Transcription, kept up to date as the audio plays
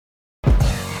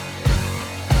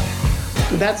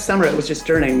That summer, it was just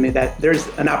stirring me that there's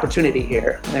an opportunity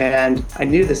here. And I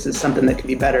knew this is something that could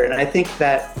be better. And I think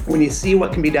that when you see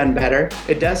what can be done better,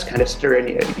 it does kind of stir in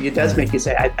you. It does make you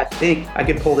say, I think I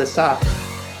could pull this off.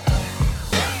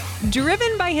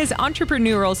 Driven by his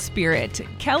entrepreneurial spirit,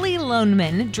 Kelly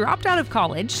Loneman dropped out of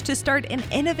college to start an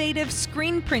innovative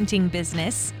screen printing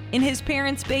business in his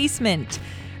parents' basement.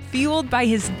 Fueled by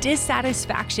his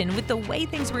dissatisfaction with the way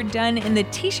things were done in the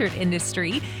t-shirt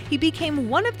industry, he became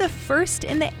one of the first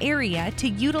in the area to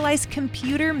utilize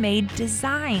computer-made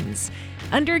designs.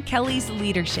 Under Kelly's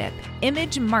leadership,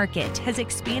 Image Market has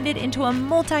expanded into a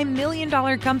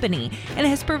multi-million-dollar company and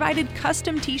has provided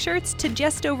custom t-shirts to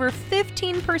just over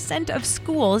 15% of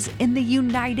schools in the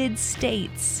United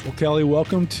States. Well, Kelly,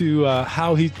 welcome to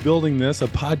How He's Building This, a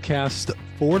podcast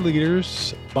for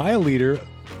leaders, by a leader,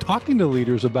 talking to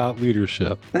leaders about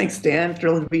leadership. Thanks, Dan.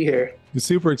 Thrilled to be here. I'm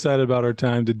super excited about our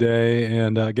time today.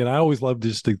 And again, I always love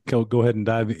just to go ahead and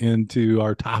dive into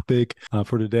our topic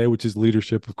for today, which is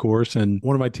leadership, of course. And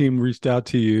one of my team reached out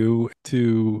to you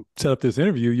to set up this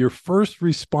interview. Your first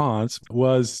response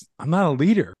was, I'm not a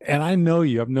leader. And I know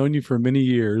you. I've known you for many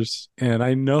years. And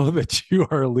I know that you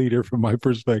are a leader from my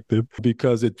perspective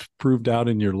because it's proved out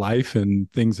in your life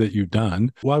and things that you've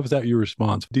done. Why was that your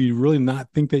response? Do you really not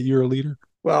think that you're a leader?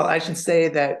 Well, I should say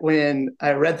that when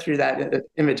I read through that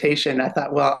invitation, I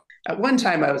thought, well, at one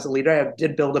time I was a leader. I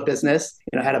did build a business,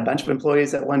 had a bunch of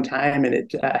employees at one time, and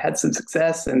it had some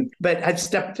success. But I've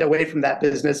stepped away from that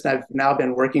business, and I've now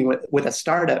been working with a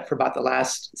startup for about the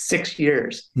last 6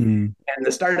 years. And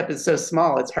the startup is so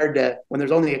small, it's hard to, when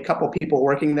there's only a couple people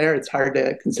working there, it's hard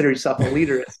to consider yourself a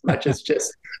leader as much as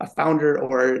just a founder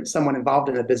or someone involved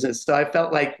in a business. So I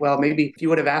felt like, well, maybe if you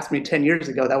would have asked me 10 years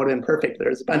ago, that would have been perfect.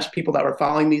 There's a bunch of people that were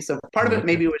following me. So part of it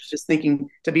maybe was just thinking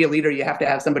to be a leader, you have to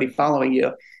have somebody following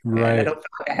you. Right. And I don't feel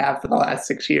like I have for the last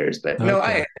 6 years, but no,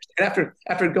 I after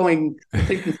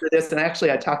thinking through this, and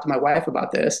actually I talked to my wife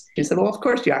about this. She said, "Well, of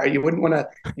course you are. You wouldn't want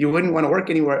to work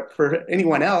anywhere for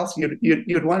anyone else.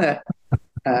 You'd want to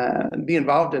be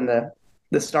involved in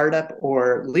the startup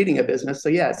or leading a business." So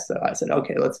yes, so I said,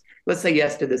 okay, let's say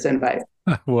yes to this invite.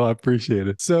 Well, I appreciate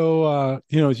it. So,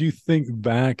 as you think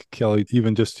back, Kelly,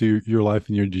 even just to your life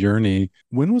and your journey,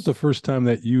 when was the first time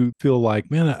that you feel like,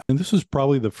 man, and this was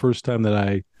probably the first time that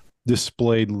I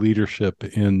displayed leadership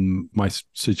in my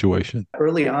situation?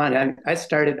 Early on,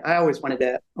 I always wanted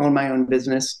to own my own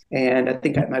business. And I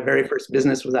think my very first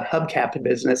business was a hubcap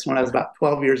business when I was about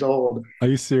 12 years old. Are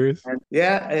you serious? And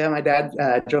yeah, my dad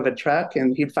drove a truck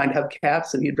and he'd find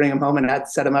hubcaps and he'd bring them home and I'd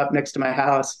set them up next to my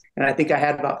house. And I think I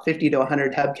had about 50 to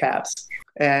 100 hubcaps.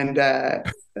 And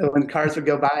when cars would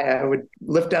go by, I would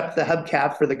lift up the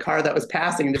hubcap for the car that was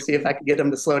passing to see if I could get them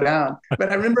to slow down.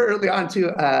 But I remember early on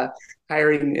too,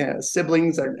 hiring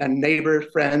siblings and neighbor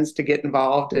friends to get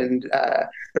involved, and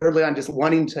early on just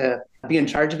wanting to be in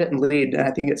charge of it and lead. And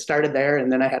I think it started there.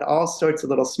 And then I had all sorts of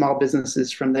little small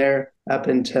businesses from there up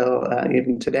until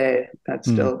even today. I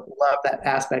still love that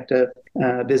aspect of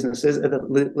businesses.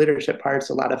 The leadership part's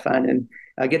a lot of fun, and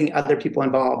getting other people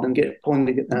involved and pulling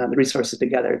the resources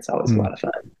together. It's always a lot of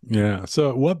fun. Yeah. So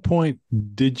at what point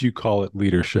did you call it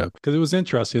leadership? Because it was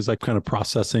interesting as I kind of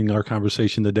processing our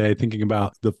conversation today, thinking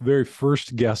about the very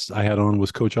first guest I had on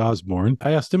was Coach Osborne.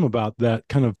 I asked him about that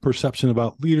kind of perception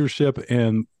about leadership,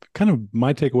 and kind of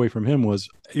my takeaway from him was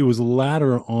it was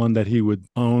later on that he would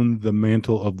own the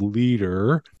mantle of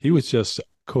leader. He was just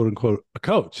quote unquote a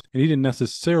coach, and he didn't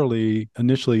necessarily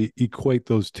initially equate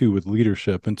those two with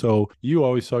leadership. And so you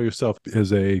always saw yourself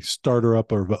as a starter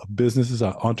up of a business, as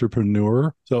an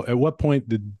entrepreneur. So at what point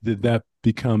did that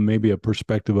become maybe a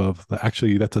perspective of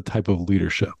actually that's a type of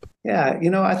leadership? Yeah,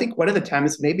 I think one of the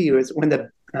times maybe it was when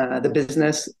the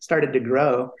business started to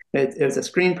grow. It was a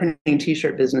screen printing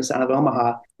t-shirt business out of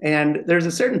Omaha. And there's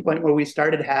a certain point where we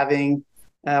started having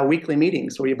weekly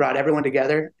meetings where you brought everyone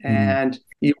together and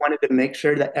you wanted to make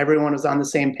sure that everyone was on the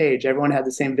same page. Everyone had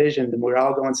the same vision and we were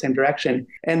all going the same direction.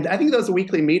 And I think those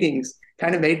weekly meetings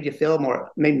kind of made me feel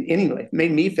more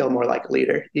like a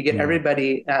leader. You get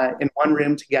everybody in one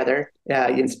room together. You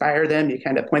inspire them. You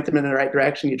kind of point them in the right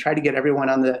direction. You try to get everyone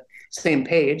on the same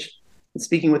page and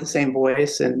speaking with the same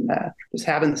voice and just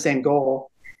having the same goal.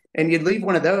 And you'd leave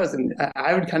one of those and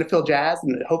I would kind of feel jazzed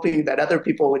and hoping that other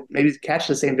people would maybe catch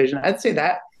the same vision. I'd say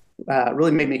that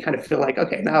really made me kind of feel like,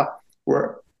 okay, now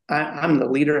I'm the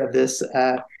leader of this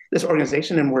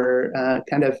organization and we're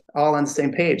kind of all on the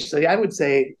same page. So yeah, I would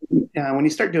say when you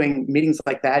start doing meetings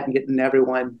like that and getting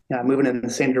everyone moving in the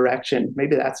same direction,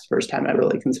 maybe that's the first time I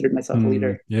really considered myself a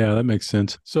leader. Yeah, that makes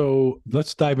sense. So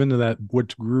let's dive into that,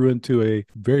 what grew into a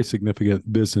very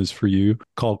significant business for you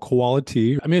called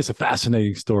Quality. I mean, it's a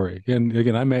fascinating story. And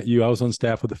again, I met you, I was on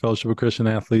staff with the Fellowship of Christian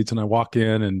Athletes, and I walk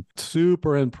in and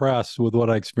super impressed with what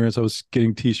I experienced. I was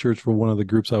getting t-shirts for one of the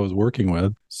groups I was working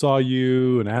with, saw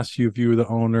you and asked you if you were the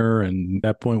owner. And at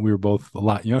that point, we were both a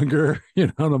lot younger,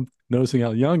 and I'm noticing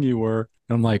how young you were.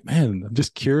 And I'm like, man, I'm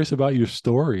just curious about your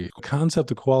story. The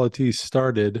concept of Quality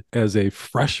started as a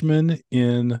freshman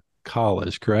in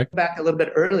college, correct? Back a little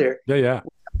bit earlier. Yeah.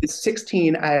 At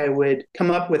 16, I would come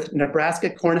up with Nebraska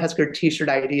Cornhusker t-shirt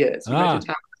ideas. You mentioned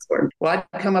Tom Osborne. Well,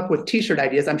 I'd come up with t-shirt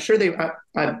ideas. I'm sure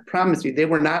I promise you, they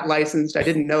were not licensed. I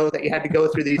didn't know that you had to go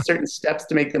through these certain steps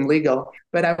to make them legal.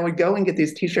 But I would go and get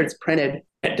these t-shirts printed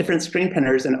at different screen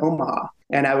printers in Omaha.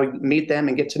 And I would meet them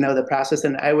and get to know the process.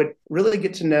 And I would really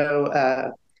get to know,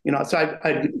 so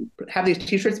I'd have these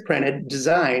t-shirts printed,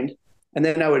 designed, and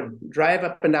then I would drive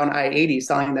up and down I-80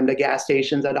 selling them to gas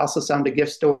stations. I'd also sell them to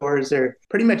gift stores or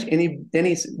pretty much any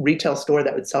retail store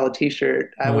that would sell a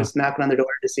t-shirt. I was knocking on the door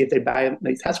to see if they'd buy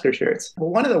these Husker shirts. Well,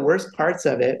 one of the worst parts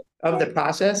of the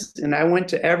process, and I went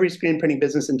to every screen printing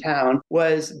business in town,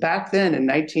 was back then in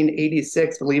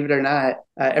 1986, believe it or not,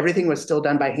 everything was still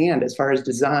done by hand as far as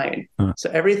design. So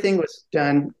everything was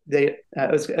done. The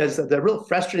real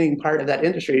frustrating part of that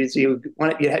industry is you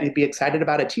had to be excited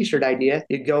about a t-shirt idea.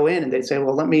 You'd go in and they'd say,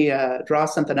 well, let me draw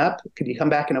something up. Could you come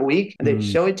back in a week? And they'd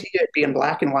show it to you. It'd be in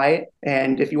black and white.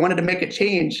 And if you wanted to make a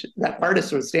change, that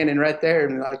artist was standing right there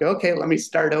and like, okay, let me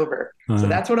start over. So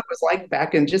that's what it was like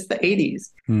back in just the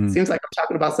 80s. Seems like I'm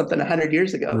talking about something 100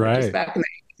 years ago. Right. Just back in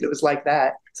the 80s, it was like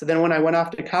that. So then when I went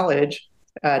off to college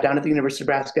down at the University of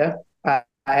Nebraska,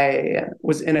 I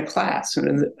was in a class.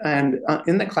 And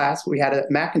in the class, we had a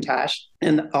Macintosh.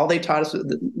 And all they taught us was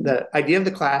the idea of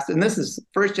the class. And this is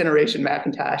first generation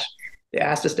Macintosh. They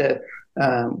asked us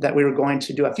that we were going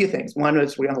to do a few things. One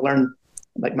was we're going to learn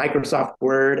like Microsoft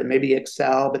Word and maybe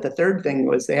Excel. But the third thing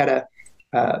was they had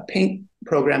a paint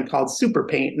program called Super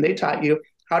Paint. And they taught you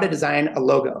how to design a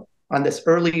logo on this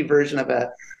early version of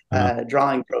a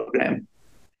drawing program.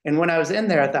 And when I was in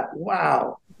there, I thought,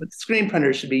 wow, screen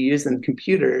printers should be using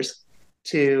computers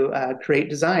to create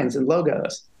designs and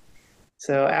logos.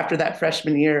 So after that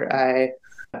freshman year, I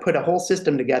put a whole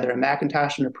system together, a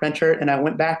Macintosh and a printer, and I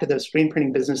went back to those screen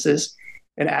printing businesses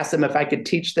and asked them if I could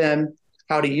teach them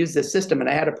how to use this system. And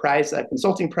I had a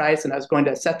consulting price, and I was going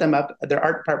to set them up, their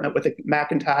art department, with a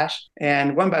Macintosh.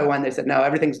 And one by one, they said, no,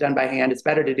 everything's done by hand. It's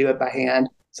better to do it by hand.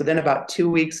 So then about 2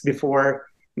 weeks before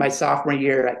my sophomore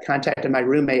year, I contacted my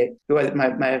roommate, who was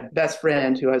my best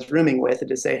friend who I was rooming with, and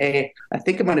to say, hey, I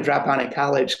think I'm going to drop out of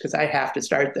college because I have to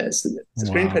start this. The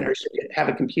screen printers should have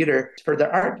a computer for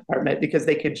their art department because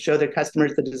they could show their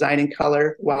customers the design in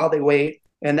color while they wait.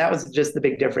 And that was just the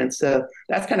big difference. So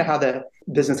that's kind of how the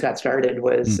business got started,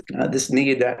 was this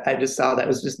need that I just saw that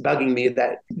was just bugging me,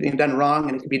 that being done wrong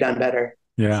and it could be done better.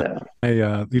 Yeah. So.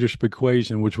 A leadership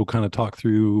equation, which we'll kind of talk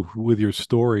through with your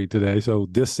story today. So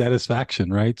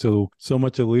dissatisfaction, right? So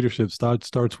much of leadership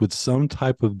starts with some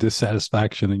type of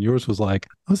dissatisfaction. And yours was like,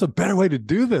 there's a better way to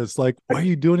do this. Like, why are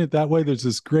you doing it that way? There's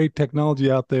this great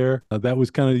technology out there. That was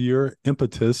kind of your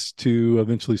impetus to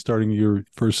eventually starting your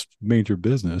first major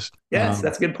business. Yes,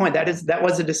 that's a good point. That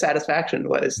was a dissatisfaction,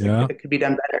 it could be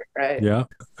done better, right? Yeah.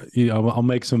 I'll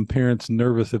make some parents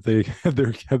nervous if they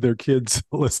have their kids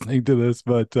listening to this,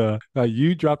 but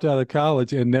you dropped out of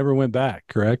college and never went back,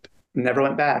 correct? Never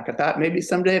went back. I thought maybe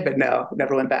someday, but no,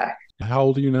 never went back. How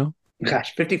old are you now?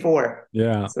 Gosh, 54.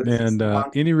 Yeah. So and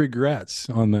any regrets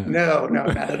on that? No,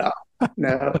 not at all.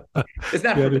 No, it's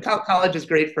not. College is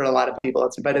great for a lot of people,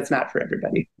 but it's not for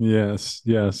everybody. Yes.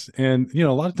 And,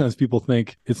 a lot of times people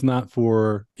think it's not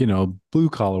for, blue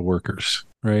collar workers,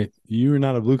 right? You're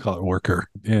not a blue collar worker,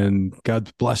 and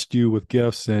God's blessed you with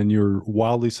gifts, and you're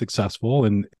wildly successful,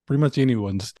 and pretty much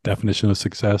anyone's definition of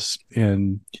success,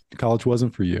 and college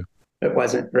wasn't for you. It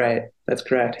wasn't, right? That's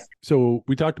correct. So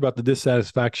we talked about the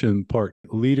dissatisfaction part.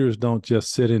 Leaders don't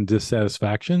just sit in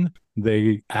dissatisfaction.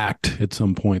 They act at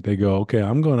some point. They go, okay,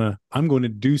 I'm going to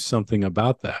do something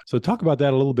about that. So talk about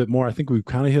that a little bit more. I think we've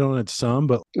kind of hit on it some,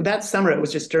 but that summer, it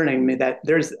was just stirring me that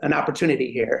there's an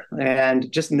opportunity here.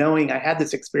 And just knowing I had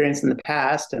this experience in the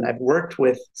past, and I've worked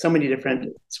with so many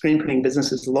different screen printing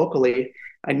businesses locally,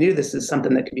 I knew this is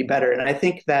something that could be better. And I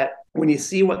think that when you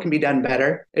see what can be done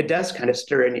better, it does kind of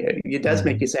stir in you. It does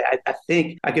make you say, I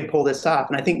think I could pull this off.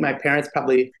 And I think my parents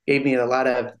probably gave me a lot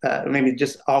of, maybe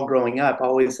just all growing up,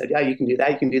 always said, yeah, you can do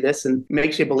that, you can do this, and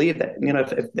makes you believe that,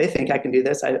 if they think I can do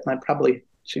this, I probably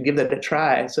should give that a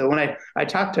try. So when I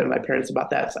talked to my parents about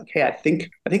that, it's like, hey, I think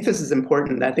this is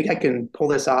important. I think I can pull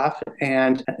this off.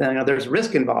 And there's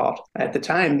risk involved. At the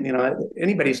time,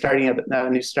 anybody starting a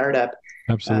new startup,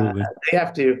 Absolutely. they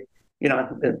have to,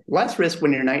 less risk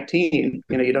when you're 19.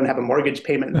 You don't have a mortgage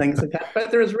payment and things like that,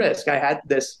 but there is risk. I had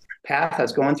this path. I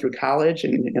was going through college,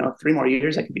 and 3 more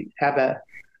years I could have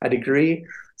a degree.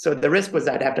 So the risk was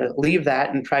I'd have to leave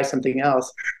that and try something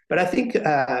else. But I think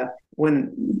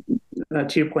when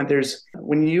to your point,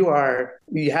 when you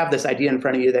have this idea in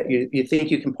front of you that you think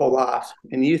you can pull off,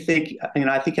 and you think,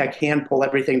 I think I can pull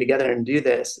everything together and do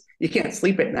this. You can't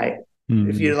sleep at night.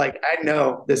 If you're like, I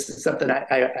know this is something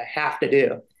I have to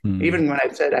do. Even when I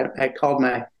said, I called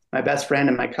my best friend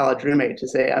and my college roommate to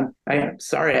say, I'm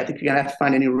sorry, I think you're gonna have to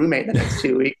find a new roommate in the next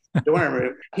 2 weeks. Dorm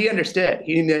room. He understood.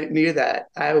 He knew that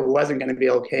I wasn't going to be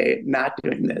okay not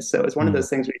doing this. So it's one of those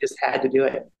things where you just had to do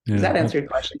it. Does that answer your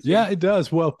question? Yeah, it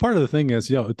does. Well, part of the thing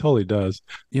is, it totally does.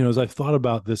 As I've thought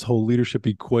about this whole leadership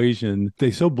equation,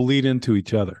 they so bleed into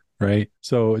each other, right?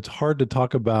 So it's hard to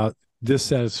talk about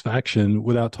dissatisfaction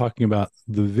without talking about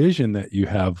the vision that you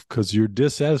have, because you're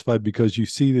dissatisfied because you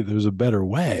see that there's a better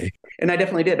way. And I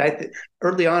definitely did.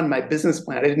 Early on, my business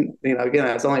plan, I didn't, again,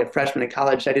 I was only a freshman in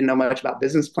college. I didn't know much about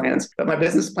business plans, but my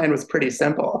business plan was pretty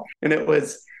simple. And it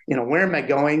was, where am I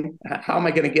going? How am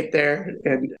I going to get there?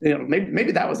 And,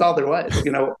 maybe that was all there was,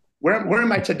 where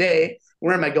am I today?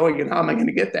 Where am I going, and how am I going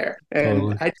to get there? And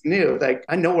totally. I knew,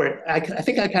 I know where, I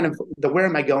think I kind of, where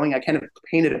am I going? I kind of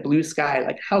painted a blue sky,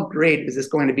 like how great is this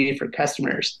going to be for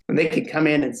customers? And they could come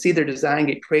in and see their design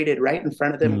get created right in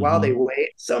front of them while they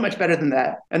wait. So much better than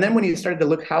that. And then when you started to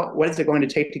look what is it going to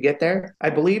take to get there?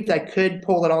 I believed I could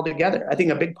pull it all together. I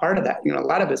think a big part of that, a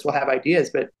lot of us will have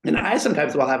ideas, and I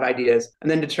sometimes will have ideas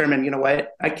and then determine,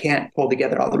 what, I can't pull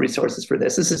together all the resources for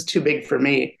this. This is too big for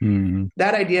me.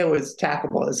 That idea was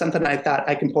tackable. It's something I thought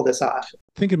I can pull this off.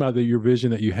 Thinking about your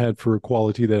vision that you had for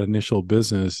Equality, that initial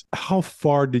business, how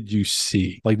far did you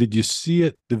see? Did you see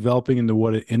it developing into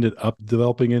what it ended up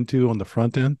developing into on the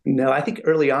front end? No, I think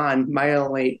early on, my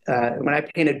only, when I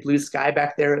painted blue sky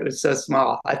back there, it was so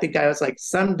small. I think I was like,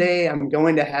 someday I'm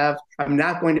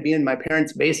not going to be in my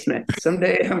parents' basement.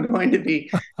 Someday I'm going to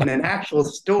be in an actual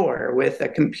store with a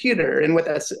computer and with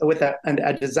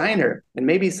a designer, and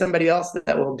maybe somebody else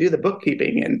that will do the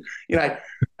bookkeeping. And,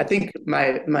 I think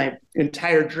my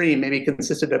entire dream maybe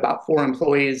consisted of about 4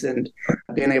 employees and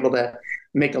being able to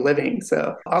make a living.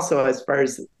 So also, as far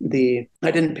as I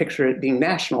didn't picture it being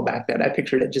national back then. I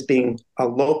pictured it just being a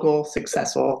local,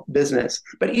 successful business.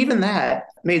 But even that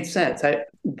made sense.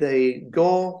 The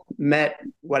goal met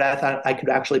what I thought I could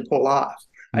actually pull off.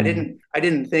 I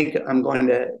didn't think I'm going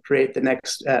to create the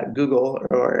next Google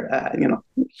or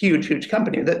huge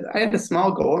company. That I had a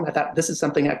small goal, and I thought this is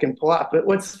something I can pull off. But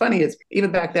what's funny is even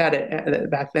back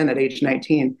then at age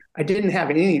 19, I didn't have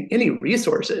any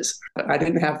resources. I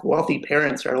didn't have wealthy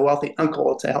parents or a wealthy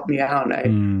uncle to help me out. I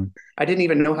didn't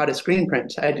even know how to screen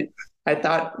print. I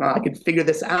thought, well, I could figure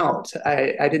this out.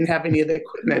 I didn't have any of the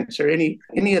equipment or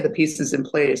any of the pieces in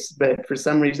place, but for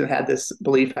some reason had this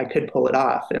belief I could pull it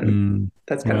off. And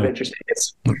that's kind of interesting.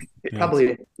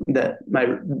 Probably that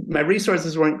my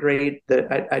resources weren't great,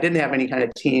 that I didn't have any kind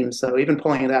of team. So even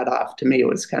pulling that off to me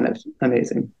was kind of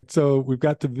amazing. So we've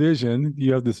got the vision.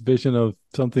 You have this vision of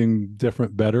something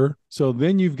different, better. So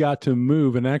then you've got to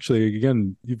move. And actually,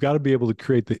 again, you've got to be able to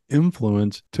create the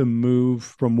influence to move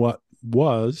from what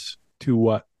was to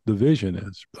what the vision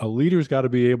is. A leader's got to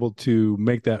be able to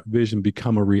make that vision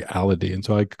become a reality. And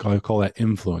so I call that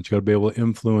influence. You got to be able to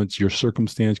influence your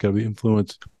circumstance. You got to be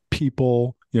influence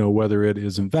people, whether it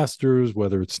is investors,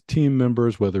 whether it's team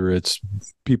members, whether it's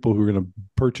people who are going to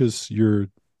purchase your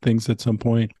things at some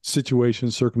point,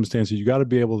 situations, circumstances. You got to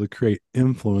be able to create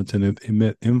influence and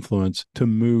emit influence to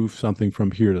move something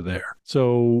from here to there.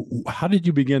 So how did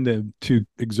you begin to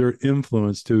exert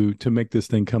influence to make this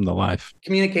thing come to life?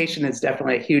 Communication is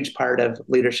definitely a huge part of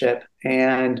leadership.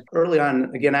 And early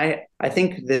on, again, I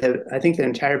think the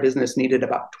entire business needed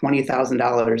about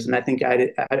 $20,000, and I think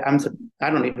I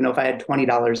don't even know if I had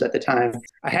 $20 at the time.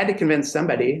 I had to convince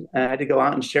somebody. I had to go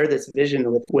out and share this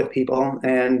vision with people.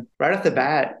 And right off the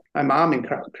bat, my mom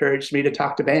encouraged me to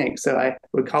talk to banks. So I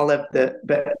would call up the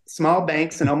small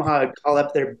banks in Omaha. I'd call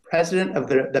up their president of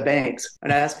the banks,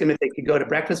 and I ask them if they could go to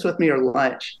breakfast with me or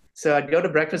lunch. So I'd go to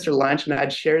breakfast or lunch, and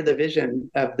I'd share the vision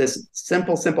of this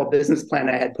simple business plan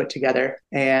I had put together,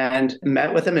 and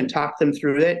met with them and talked them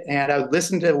through it. And I would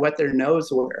listen to what their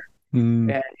no's were. And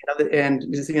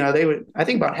they would. I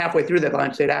think about halfway through the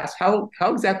lunch, they'd ask, "How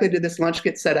exactly did this lunch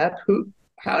get set up?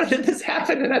 how did this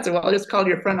happen? And I said, well, I just called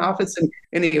your front office. And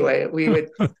anyway,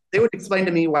 they would explain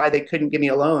to me why they couldn't give me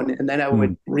a loan. And then I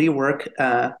would rework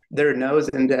their nose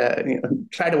and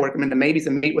try to work them into maybes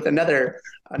and meet with another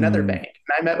bank.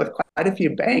 And I met with quite a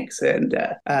few banks and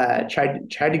tried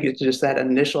to get just that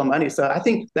initial money. So I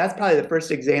think that's probably the first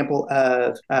example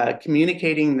of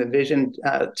communicating the vision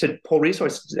to pull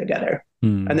resources together.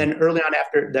 And then early on,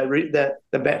 after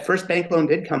the first bank loan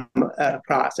did come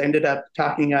across, I ended up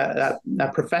talking a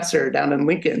professor down in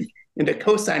Lincoln into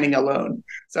co-signing a loan.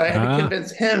 So I had to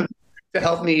convince him to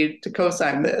help me to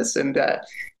co-sign this. And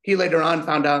he later on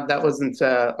found out that wasn't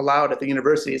allowed at the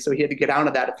university. So he had to get out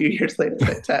of that a few years later.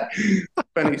 But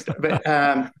funny stuff. But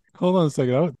hold on a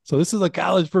second. So this is a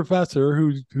college professor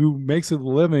who makes a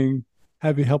living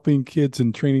helping kids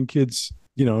and training kids,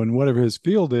 in whatever his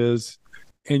field is.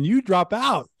 And you drop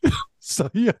out. So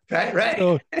yeah, right.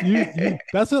 So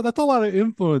that's a lot of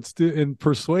influence and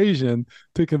persuasion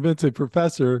to convince a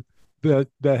professor that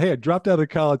hey, I dropped out of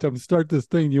college. I'm gonna start this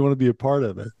thing. You want to be a part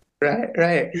of it?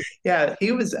 Right. Yeah,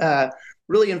 he was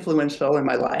really influential in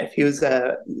my life.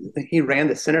 He ran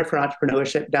the Center for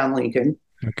Entrepreneurship down Lincoln.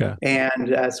 Okay.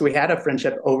 And so we had a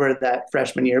friendship over that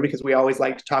freshman year because we always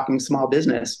liked talking small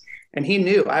business. And he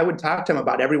knew I would talk to him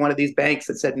about every one of these banks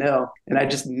that said no. And I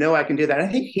just know I can do that. I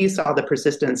think he saw the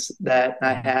persistence that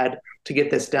I had to get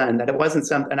this done, that it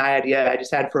wasn't an idea I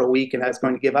just had for a week and I was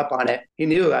going to give up on it. He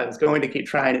knew I was going to keep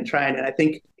trying and trying. And I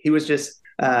think he was just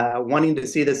wanting to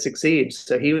see this succeed.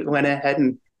 So he went ahead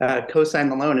and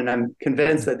co-signed the loan. And I'm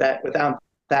convinced that without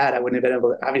that, I wouldn't have been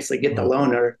able to obviously get the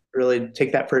loan or really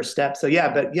take that first step. So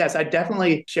yeah, but yes, I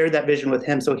definitely shared that vision with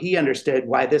him. So he understood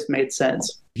why this made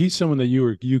sense. He's someone that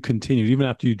you continued, even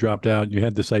after you dropped out, you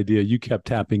had this idea, you kept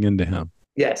tapping into him.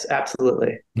 Yes,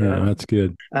 absolutely. Yeah, that's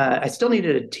good. I still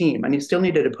needed a team. I still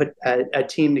needed to put a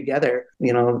team together.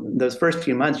 Those first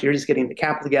few months, you're just getting the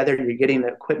capital together, you're getting the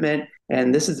equipment.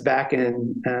 And this is back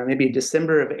in maybe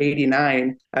December of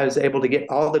 '89. I was able to get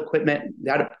all the equipment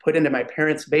put into my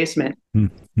parents' basement.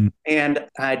 Mm-hmm. And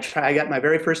I got my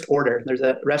very first order. There's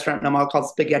a restaurant in Omaha called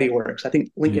Spaghetti Works. I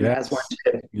think Lincoln has one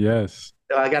too. Yes.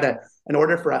 So I got an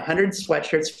order for 100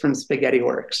 sweatshirts from Spaghetti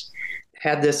Works.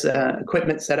 Had this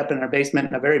equipment set up in our basement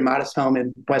in a very modest home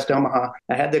in West Omaha.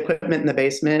 I had the equipment in the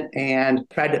basement and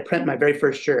tried to print my very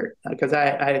first shirt because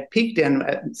I peeked in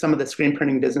at some of the screen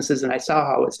printing businesses and I saw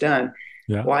how it was done.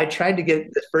 Yeah. Well, I tried to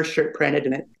get the first shirt printed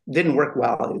and it didn't work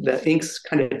well. The inks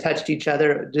kind of touched each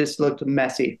other. It just looked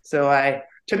messy. So I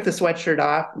took the sweatshirt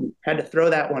off and had to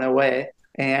throw that one away.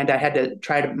 And I had to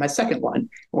try my second one.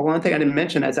 Well, one thing I didn't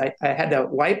mention is I had to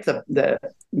wipe the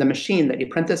machine that you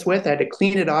print this with. I had to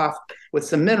clean it off with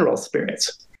some mineral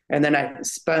spirits. And then I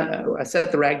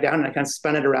set the rag down and I kind of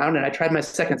spun it around and I tried my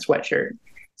second sweatshirt.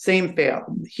 Same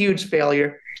huge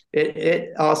failure.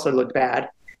 It also looked bad.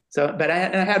 So, but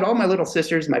I had all my little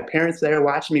sisters, my parents there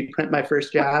watching me print my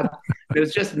first job. It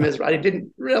was just miserable. I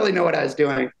didn't really know what I was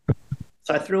doing.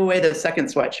 So I threw away the second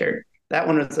sweatshirt. That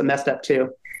one was messed up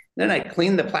too. Then I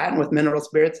cleaned the platen with mineral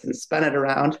spirits and spun it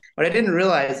around. What I didn't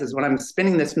realize is when I'm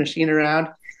spinning this machine around,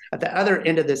 at the other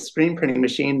end of this screen printing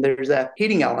machine, there's a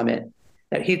heating element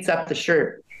that heats up the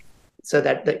shirt so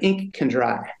that the ink can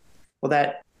dry. Well,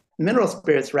 that mineral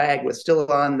spirits rag was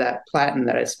still on that platen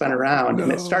that I spun around,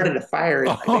 and it started a fire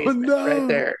in my basement right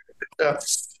there. So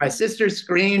my sister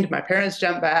screamed, my parents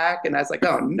jumped back, and I was like,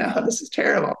 oh no, this is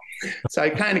terrible. So I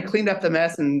kind of cleaned up the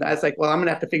mess and I was like, well, I'm going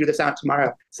to have to figure this out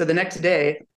tomorrow. So the next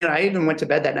day, I even went to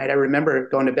bed that night. I remember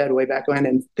going to bed way back when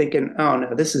and thinking, oh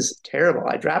no, this is terrible.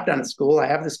 I dropped out of school. I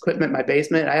have this equipment in my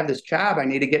basement. I have this job. I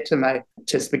need to get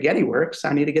to Spaghetti Works.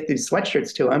 I need to get these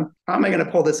sweatshirts to them. How am I going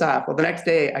to pull this off? Well, the next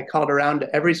day I called around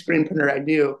to every screen printer I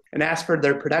knew and asked for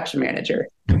their production manager.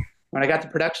 When I got the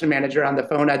production manager on the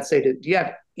phone, I'd say, do you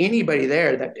have anybody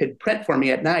there that could print for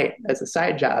me at night as a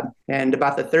side job? And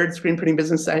about the third screen printing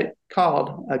business I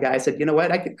called, a guy said, you know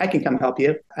what, I can come help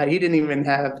you. He didn't even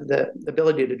have the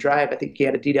ability to drive. I think he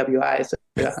had a DWI. So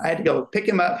I had to go pick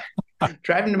him up,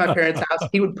 drive him to my parents' house.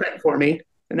 He would print for me.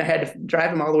 And I had to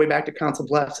drive him all the way back to Council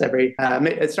Bluffs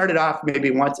it started off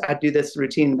maybe once. I'd do this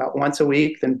routine about once a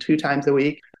week, then 2 times a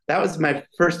week. That was my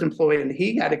first employee, and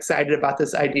he got excited about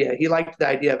this idea. He liked the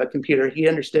idea of a computer. He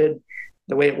understood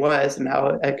the way it was and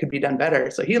how it could be done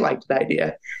better. So he liked the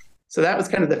idea. So that was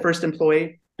kind of the first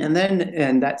employee. And then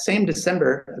in that same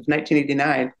December of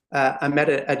 1989, I met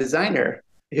a designer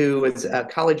who was a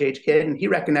college-age kid, and he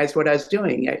recognized what I was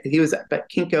doing. He was at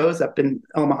Kinko's up in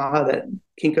Omaha. That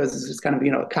Kinko's is just kind of,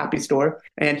 a copy store.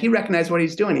 And he recognized what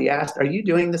he's doing. He asked, are you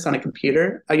doing this on a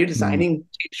computer? Are you designing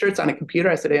T-shirts on a computer?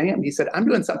 I said, I am. He said, I'm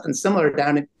doing something similar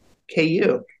down in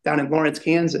KU down in Lawrence,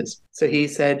 Kansas. So he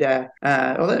said,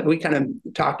 well, we kind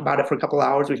of talked about it for a couple of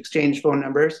hours. We exchanged phone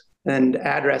numbers and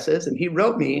addresses. And he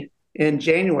wrote me in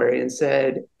January and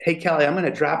said, hey, Kelly, I'm going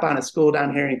to drop on a school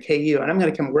down here in KU and I'm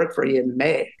going to come work for you in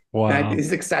May. Wow. And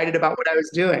he's excited about what I was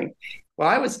doing. Well,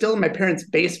 I was still in my parents'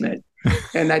 basement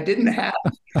and I didn't have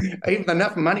even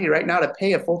enough money right now to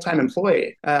pay a full-time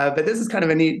employee. But this is kind of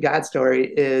a neat God story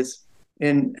is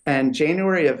in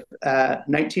January of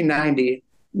 1990,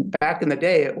 back in the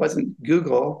day, it wasn't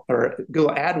Google or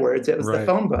Google AdWords. It was the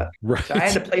phone book. Right. So I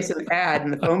had to place an ad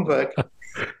in the phone book.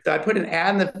 So I put an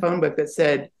ad in the phone book that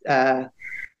said,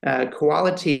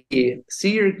 quality,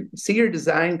 see your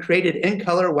design created in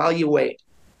color while you wait.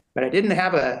 But I didn't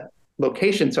have a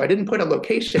location, so I didn't put a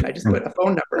location. I just put a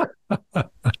phone number.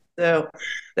 So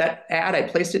that ad, I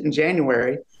placed it in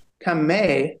January. Come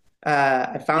May,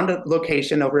 I found a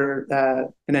location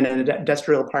over in an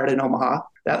industrial part in Omaha.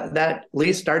 That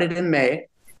lease started in May.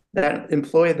 That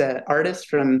employee, the artist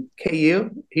from KU,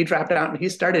 he dropped out and he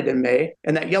started in May.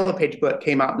 And that Yellow Page book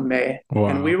came out in May. Wow.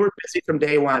 And we were busy from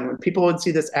day one. When people would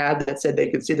see this ad that said they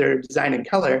could see their design in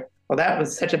color, well, that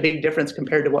was such a big difference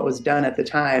compared to what was done at the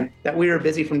time that we were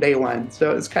busy from day one.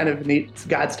 So it's kind of neat.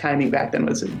 God's timing back then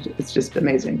it's just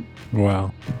amazing.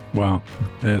 Wow.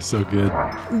 That's so good.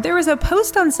 There was a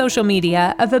post on social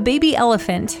media of a baby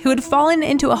elephant who had fallen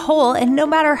into a hole, and no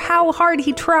matter how hard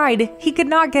he tried, he could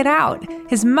not get out.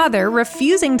 His mother,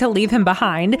 refusing to leave him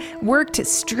behind, worked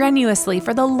strenuously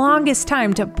for the longest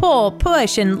time to pull,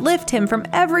 push, and lift him from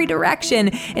every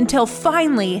direction until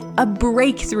finally a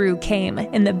breakthrough came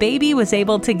and the baby was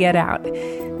able to get out.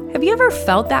 Have you ever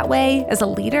felt that way as a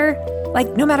leader?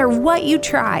 Like no matter what you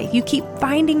try, you keep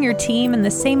finding your team in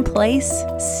the same place,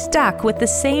 stuck with the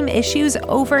same issues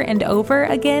over and over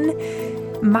again?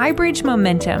 MyBridge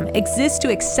Momentum exists to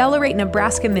accelerate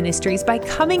Nebraska ministries by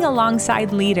coming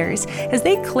alongside leaders as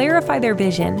they clarify their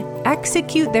vision,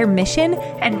 execute their mission,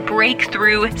 and break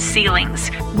through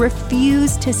ceilings.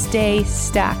 Refuse to stay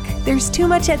stuck. There's too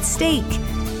much at stake.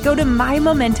 Go to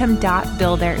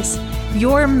mymomentum.builders.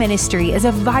 Your ministry is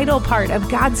a vital part of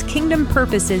God's kingdom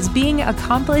purposes being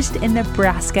accomplished in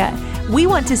Nebraska. We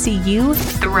want to see you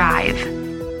thrive.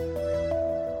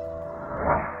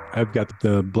 I've got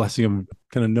the blessing of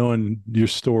kind of knowing your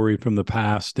story from the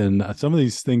past, and some of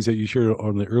these things that you shared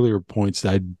on the earlier points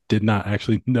I did not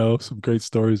actually know. Some great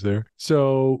stories there.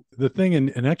 So the thing,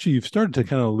 and actually you've started to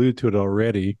kind of allude to it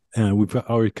already, and we've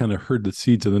already kind of heard the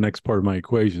seeds of the next part of my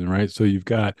equation, right? So you've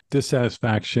got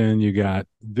dissatisfaction, you got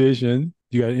vision,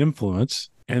 you got influence,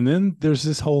 and then there's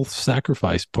this whole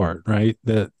sacrifice part, right?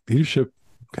 That leadership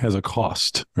has a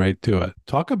cost, right, to it.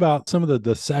 Talk about some of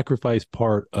the sacrifice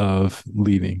part of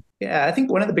leading. Yeah, I think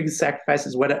one of the biggest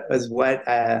sacrifices was what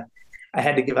I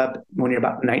had to give up when you're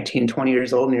about 19, 20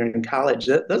 years old and you're in college.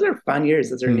 Those are fun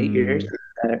years. Those are neat years.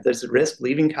 There's a risk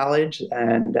leaving college,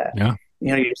 and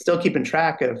you're still keeping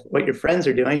track of what your friends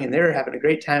are doing, and they were having a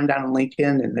great time down in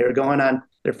Lincoln, and they were going on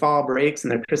their fall breaks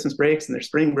and their Christmas breaks and their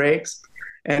spring breaks.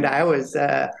 And I was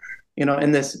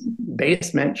in this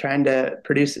basement trying to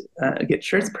get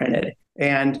shirts printed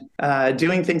and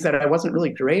doing things that I wasn't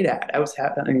really great at. I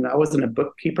wasn't a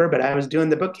bookkeeper, but I was doing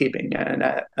the bookkeeping, and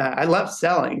I love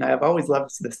selling. I've always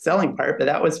loved the selling part, but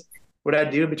that was what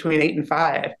I'd do between 8 and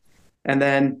 5. And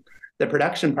then the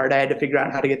production part, I had to figure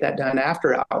out how to get that done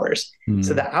after hours.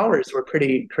 So the hours were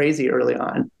pretty crazy early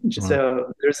on.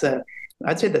 So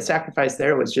I'd say the sacrifice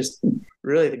there was just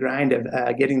really the grind of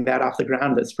getting that off the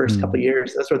ground those first couple of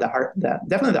years. Those were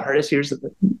definitely the hardest years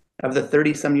of the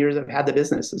 30 some years I've had the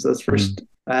business, is those first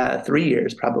 3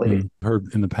 years probably. Heard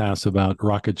in the past about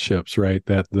rocket ships, right?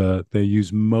 That they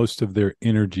use most of their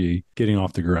energy getting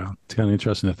off the ground. It's kind of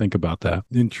interesting to think about that.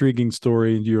 Intriguing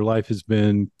story. Your life has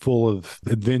been full of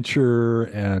adventure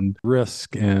and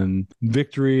risk and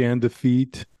victory and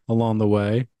defeat along the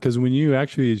way. Because when you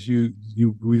actually,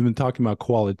 we've been talking about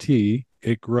quality,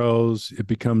 it grows, it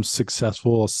becomes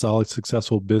successful, a solid,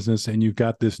 successful business. And you've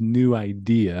got this new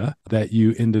idea that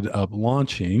you ended up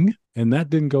launching, and that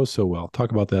didn't go so well.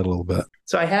 Talk about that a little bit.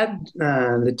 So I had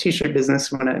the t-shirt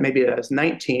business when I was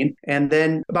 19. And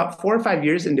then about 4 or 5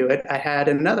 years into it, I had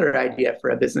another idea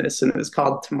for a business, and it was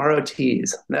called Tomorrow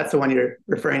Tees. That's the one you're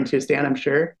referring to, Stan, I'm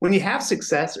sure. When you have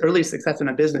early success in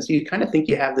a business, you kind of think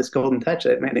you have this golden touch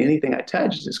that, man, anything I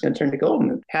touch is just going to turn to gold.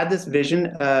 And had this vision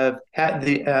of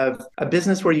a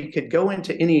business where you could go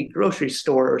into any grocery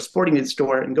store or sporting goods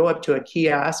store and go up to a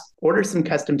kiosk, order some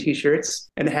custom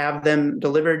t-shirts, and have them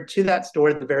delivered to that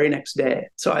store the very next day.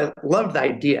 So I loved the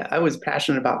idea. I was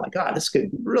passionate about this could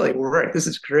really work. This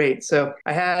is great. So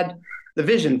I had the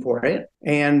vision for it.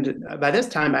 And by this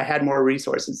time, I had more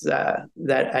resources,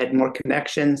 that I had more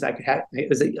connections. It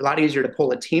was a lot easier to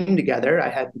pull a team together. I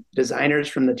had designers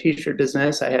from the t-shirt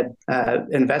business. I had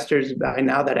investors by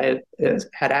now that I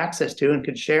had access to and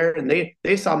could share, and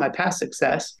they saw my past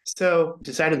success. So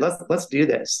decided, let's do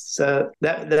this. So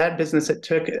that business,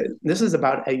 this is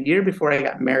about a year before I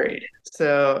got married.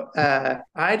 So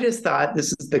I just thought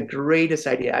this is the greatest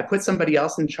idea. I put somebody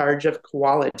else in charge of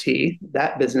quality,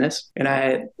 that business, and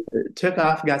I took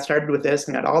off, got started with this,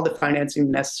 and got all the financing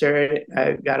necessary.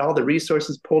 I got all the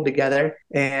resources pulled together,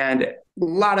 and a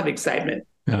lot of excitement.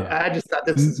 I just thought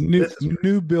this is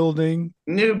new building,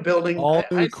 all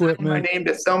new equipment. I signed my name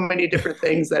to so many different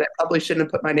things that I probably shouldn't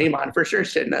have put my name on. For sure,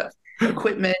 shouldn't have.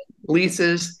 Equipment,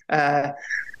 leases,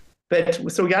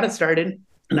 but so we got it started.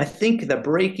 And I think the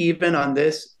break even on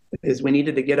this is we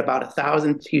needed to get about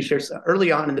 1,000 t-shirts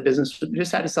early on in the business. We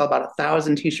just had to sell about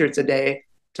 1,000 t-shirts a day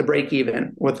to break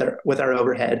even with our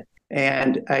overhead.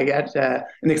 And I got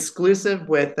an exclusive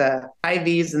with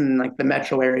Hy-Vees in like the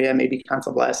metro area, maybe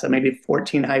Council Bluffs, so maybe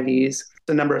 14 Hy-Vees,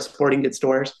 the number of sporting goods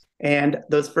stores. And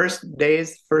those first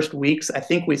weeks, I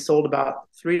think we sold about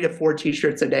 3 to 4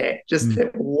 t-shirts a day.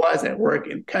 It wasn't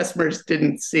working. Customers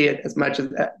didn't see it as much as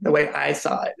the way I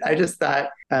saw it. I just thought,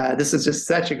 this is just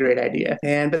such a great idea.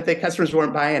 But the customers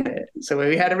weren't buying it. So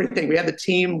we had everything. We had the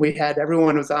team.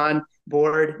 Everyone was on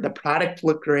board. The product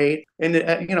looked great. And,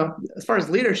 as far as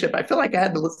leadership, I feel like I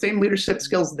had the same leadership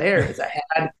skills there as I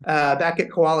had back at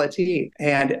Quality,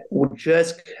 and we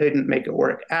just couldn't make it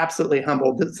work. Absolutely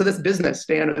humbled. So this business,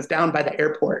 Stan, was down by the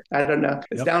airport. I don't know.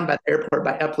 It's down by the airport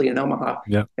by Epley in Omaha.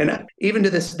 Yep. And even to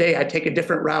this day, I take a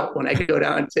different route when I go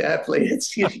down to Epley.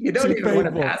 You don't even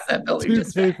want to pass that building. Too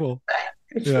painful.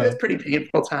 It's a pretty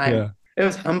painful time. Yeah. It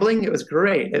was humbling. It was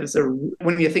great.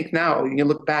 When you think now, you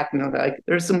look back and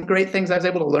there's some great things I was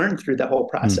able to learn through the whole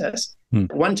process.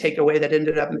 One takeaway that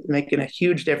ended up making a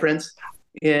huge difference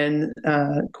in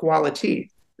Quality,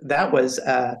 that was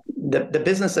the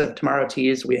business of Tomorrow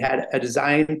Tees. We had a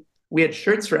design. We had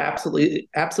shirts for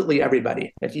absolutely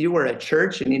everybody. If you were a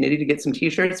church and you needed to get some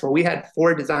t-shirts, well, we had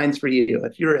 4 designs for you.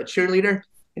 If you were a cheerleader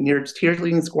and your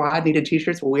cheerleading squad needed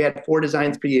t-shirts, well, we had 4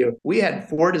 designs for you. We had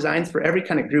 4 designs for every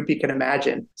kind of group you can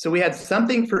imagine. So we had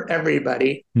something for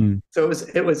everybody. So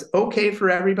it was okay for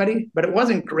everybody, but it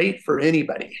wasn't great for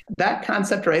anybody. That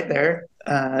concept right there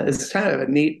is kind of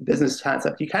a neat business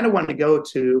concept. You kind of want to go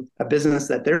to a business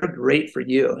that they're great for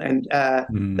you. And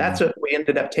that's what we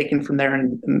ended up taking from there,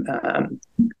 and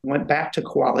went back to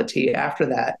Quality after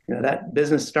that. That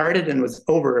business started and was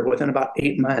over within about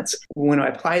 8 months. When I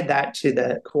applied that to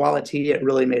the Quality, it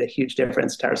really made a huge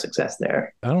difference to our success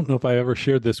there. I don't know if I ever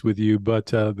shared this with you, but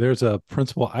there's a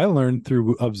principle I learned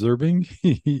through observing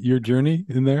your journey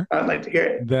in there. I'd like to hear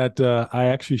it. That I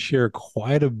actually share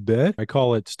quite a bit. I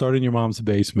call it start in your mom's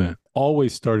basement.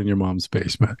 Always start in your mom's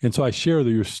basement. And so I share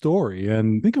your story,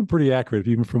 and I think I'm pretty accurate,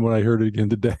 even from what I heard again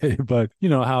today. But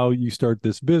how you start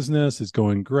this business is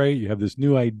going great. You have this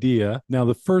new idea. Now,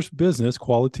 the first business,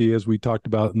 Quality, as we talked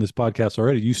about in this podcast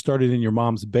already, you started in your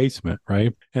mom's basement,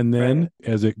 right? And then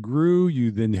as it grew, you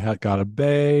then got a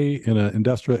bay in an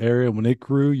industrial area. When it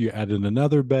grew, you added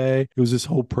another bay. It was this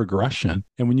whole progression.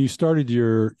 And when you started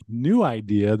your new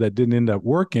idea that didn't end up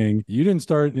working, you didn't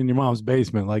start in your mom's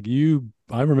basement.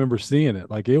 I remember seeing it.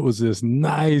 It was this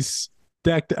nice,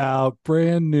 decked out,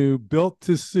 brand new, built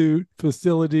to suit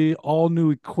facility, all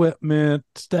new equipment,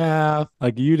 staff.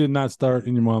 You did not start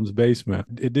in your mom's basement.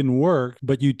 It didn't work,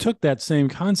 but you took that same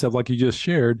concept like you just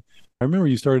shared. I remember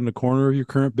you started in the corner of your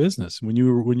current business when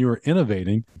you were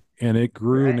innovating, and it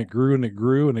grew and it grew and it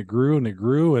grew and it grew and it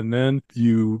grew. And then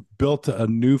you built a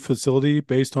new facility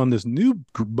based on this new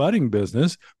budding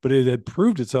business, but it had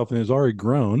proved itself and it was already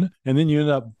grown. And then you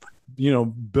ended up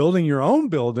building your own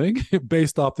building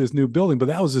based off this new building. But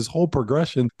that was this whole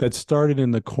progression that started in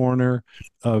the corner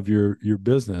of your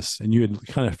business. And you had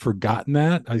kind of forgotten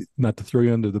that, not to throw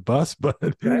you under the bus, but,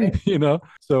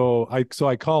 so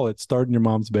I call it start in your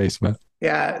mom's basement.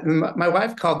 Yeah. My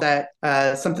wife called that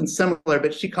something similar,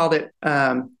 but she called it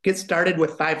get started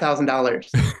with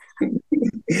 $5,000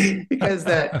 because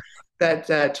that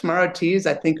Tomorrow Tees,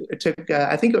 I think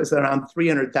it was around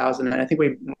 300,000, and I think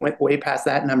we went way past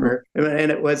that number.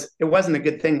 And it wasn't a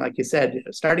good thing, like you said.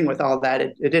 Starting with all that,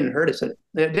 it didn't hurt us. It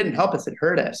didn't help us. It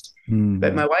hurt us.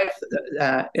 But my wife,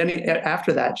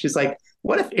 after that, she's like,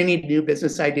 "What if any new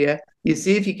business idea, you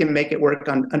see if you can make it work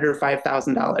on under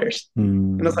 $5,000?"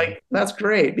 And I was like, "That's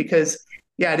great," because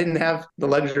I didn't have the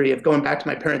luxury of going back to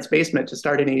my parents' basement to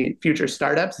start any future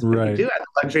startups. Right. But we do have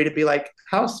the luxury to be like,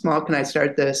 how small can I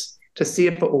start this to see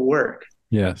if it will work?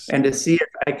 Yes. and to see if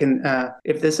I can,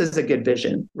 if this is a good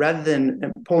vision, rather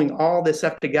than pulling all this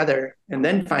stuff together and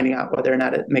then finding out whether or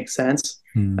not it makes sense.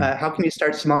 How can you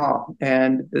start small?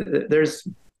 And there's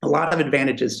a lot of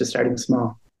advantages to starting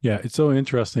small. Yeah, it's so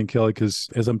interesting, Kelly, because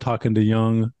as I'm talking to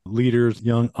young leaders,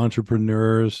 young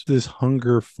entrepreneurs, this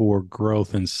hunger for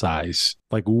growth and size,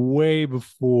 like way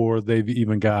before they've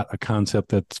even got a concept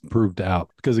that's proved out.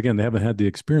 Because again, they haven't had the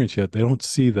experience yet. They don't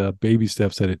see the baby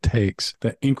steps that it takes,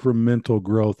 the incremental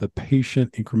growth, the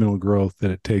patient incremental growth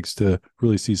that it takes to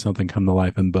really see something come to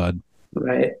life and bud.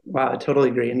 Right. Wow, I totally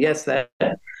agree. And yes,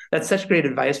 that's such great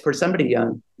advice for somebody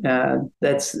young.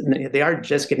 They are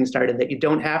just getting started. That you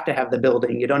don't have to have the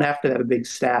building, you don't have to have a big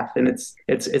staff, and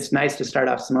it's nice to start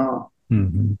off small.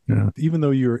 Mm-hmm. Yeah. Even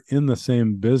though you're in the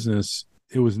same business,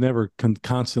 it was never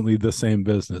constantly the same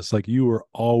business. Like you were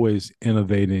always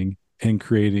innovating and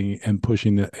creating and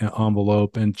pushing the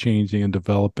envelope and changing and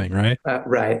developing, right?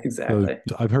 Right, exactly.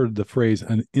 So I've heard the phrase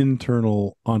an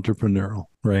internal entrepreneurial,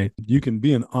 right? You can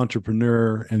be an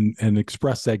entrepreneur and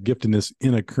express that giftedness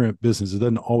in a current business. It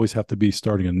doesn't always have to be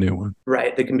starting a new one.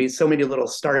 Right. There can be so many little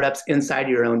startups inside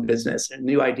your own business and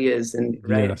new ideas. And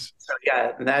right. Yes. So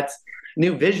yeah, that's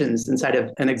new visions inside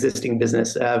of an existing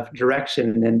business of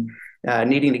direction and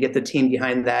needing to get the team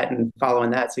behind that and following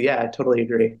that. So yeah, I totally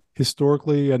agree.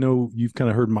 Historically, I know you've kind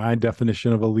of heard my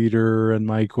definition of a leader and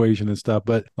my equation and stuff,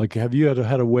 but like, have you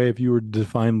had a way if you were to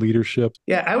define leadership?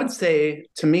 Yeah, I would say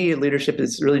to me, leadership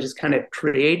is really just kind of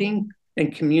creating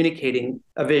and communicating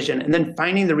a vision and then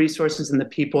finding the resources and the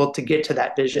people to get to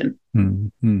that vision.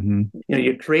 Mm-hmm.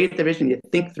 You create the vision, you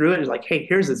think through it. It's like, hey,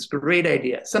 here's this great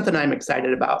idea, something I'm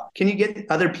excited about. Can you get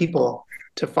other people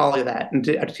to follow that and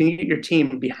to get your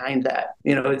team behind that?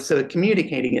 So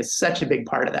communicating is such a big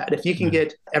part of that. If you can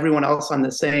get everyone else on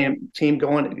the same team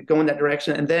going that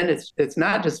direction, and then it's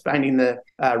not just finding the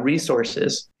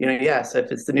resources. Yes,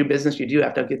 if it's the new business, you do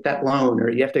have to get that loan, or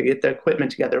you have to get the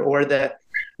equipment together, or the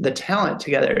talent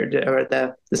together, or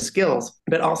the skills,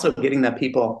 but also getting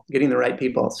the right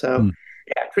people. So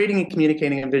yeah, creating and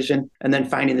communicating a vision, and then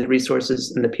finding the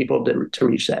resources and the people to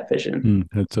reach that vision.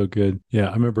 That's so good. Yeah,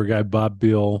 I remember a guy, Bob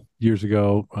Beal, years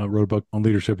ago, wrote a book on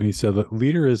leadership, and he said that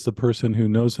leader is the person who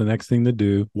knows the next thing to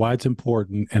do, why it's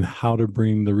important, and how to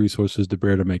bring the resources to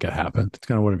bear to make it happen. That's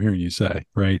kind of what I'm hearing you say,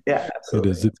 right? Yeah,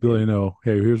 absolutely. It's really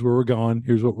hey, here's where we're going,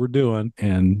 here's what we're doing,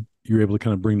 and you're able to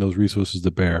kind of bring those resources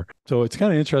to bear. So it's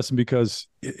kind of interesting because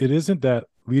it isn't that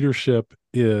leadership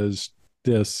is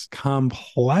this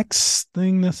complex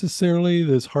thing necessarily,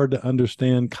 this hard to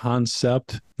understand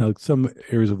concept. Now, some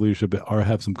areas of leadership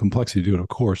have some complexity to it, of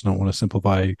course. I don't want to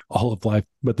simplify all of life,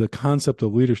 but the concept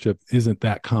of leadership isn't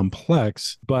that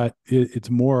complex, but it's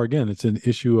more, again, it's an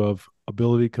issue of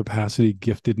ability, capacity,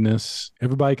 giftedness.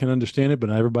 Everybody can understand it, but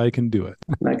not everybody can do it.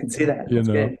 I can see that. That's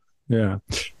good. Yeah.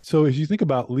 So as you think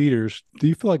about leaders, do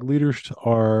you feel like leaders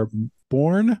are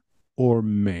born or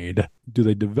made? Do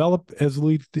they develop as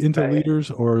into leaders,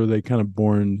 or are they kind of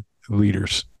born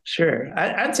leaders? Sure.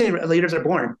 I'd say leaders are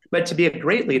born, but to be a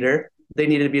great leader, they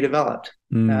need to be developed.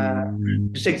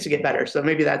 Just to get better. So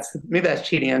maybe that's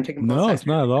cheating. I'm taking both sides. No, it's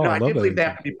not at all. No, I do believe they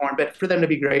have to be born, but for them to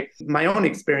be great, my own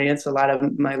experience, a lot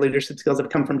of my leadership skills have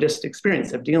come from just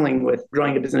experience of dealing with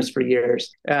growing a business for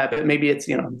years. But maybe it's,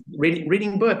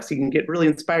 reading books. You can get really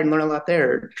inspired and learn a lot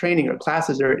there. Or training or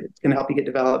classes are going to help you get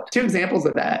developed. Two examples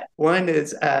of that. One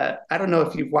is, I don't know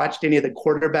if you've watched any of the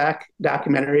quarterback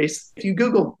documentaries. If you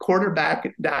Google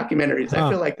quarterback documentaries, I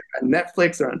feel like they're on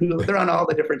Netflix or on Hulu. They're on all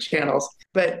the different channels.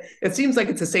 But it seems like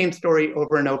it's the same story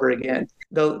over and over again.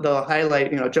 They'll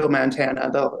highlight, Joe Montana.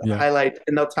 They'll highlight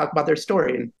and they'll talk about their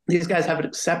story. And these guys have an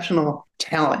exceptional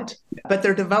talent, but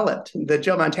they're developed. The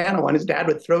Joe Montana one, his dad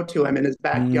would throw to him in his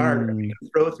backyard,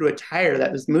 throw through a tire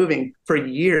that was moving for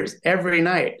years, every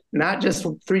night, not just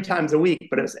 3 times a week,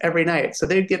 but it was every night. So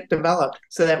they'd get developed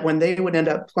so that when they would end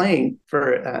up playing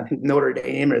for Notre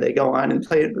Dame, or they go on and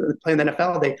play in the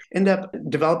NFL, they end up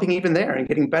developing even there and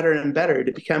getting better and better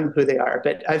to become who they are.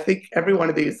 But I think every one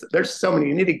of these, there's so many.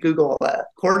 You need to Google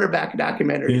quarterback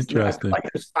documentaries. Interesting. Like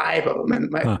there's 5 of them.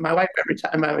 And my wife, every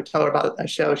time I would tell her about a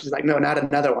show, she's like, no, not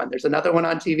another one. There's another one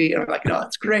on TV. And I'm like, no,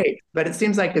 it's great. But it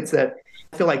seems like I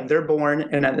feel like they're born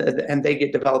and they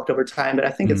get developed over time. But I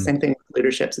think it's the same thing with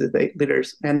leadership,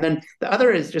 leaders. And then the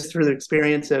other is just through the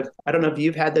experience of, I don't know if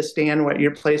you've had this, Stan, at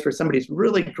your place where somebody's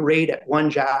really great at one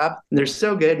job and they're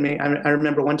so good. I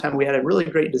remember one time we had a really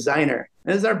great designer.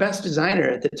 And it was our best designer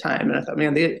at the time. And I thought,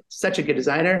 man, they're such a good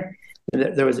designer.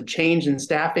 there was a change in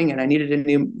staffing and I needed a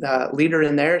new leader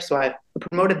in there. So I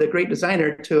promoted the great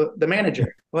designer to the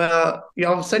manager. Well,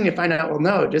 all of a sudden you find out, well,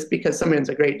 no, just because someone's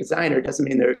a great designer doesn't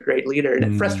mean they're a great leader. And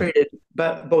it frustrated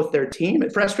both their team.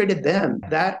 It frustrated them.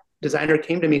 That designer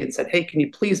came to me and said, hey, can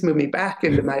you please move me back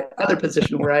into my other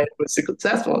position where I was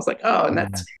successful? I was like, oh, and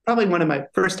that's probably one of my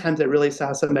first times I really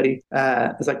saw somebody.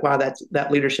 I was like, wow,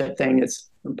 that leadership thing is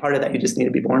part of that. You just need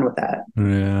to be born with that.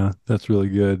 Yeah, that's really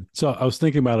good. So I was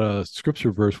thinking about a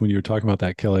scripture verse when you were talking about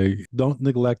that, Kelly. Don't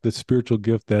neglect the spiritual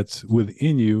gift that's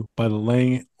within you by the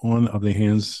laying on of the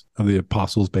hands of the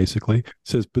apostles, basically. It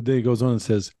says, but then it goes on and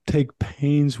says, take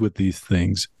pains with these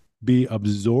things. Be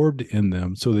absorbed in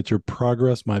them so that your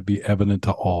progress might be evident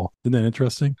to all. Isn't that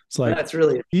interesting? It's like, that's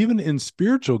really, even in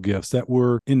spiritual gifts that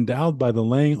were endowed by the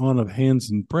laying on of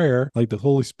hands in prayer, like the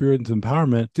Holy Spirit's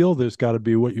empowerment, still there's got to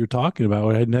be what you're talking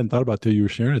about. I hadn't thought about till you were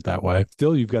sharing it that way.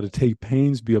 Still, you've got to take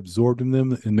pains, be absorbed in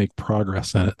them, and make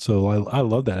progress in it. So I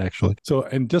love that, actually. So,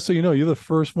 and just so you know, you're the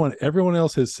first one. Everyone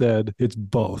else has said it's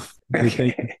both.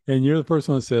 okay. And you're the first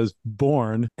one that says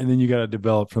born, and then you got to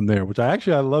develop from there, which I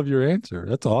love your answer.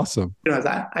 That's awesome.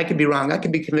 I could be wrong. I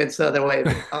could be convinced the other way.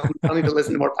 I'll need to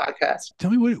listen to more podcasts. Tell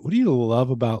me, what do you love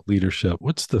about leadership?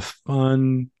 What's the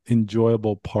fun,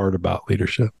 enjoyable part about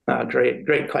leadership?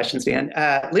 Great questions, Dan.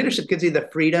 Leadership gives you the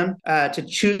freedom to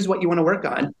choose what you want to work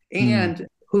on and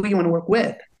who you want to work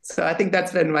with. So I think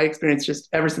that's been my experience just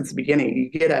ever since the beginning. You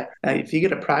get if you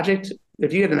get a project,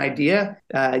 if you get an idea,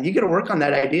 you get to work on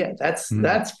that idea.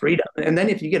 That's freedom. And then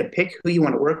if you get to pick who you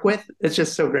want to work with, it's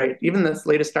just so great. Even this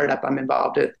latest startup I'm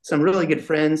involved in, some really good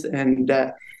friends, and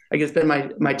I get to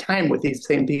spend my time with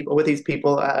these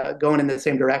people going in the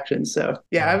same direction. So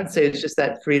yeah, I would say it's just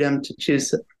that freedom to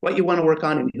choose what you want to work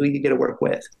on and who you get to work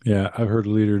with. Yeah, I've heard a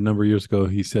leader a number of years ago.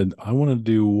 He said, I want to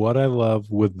do what I love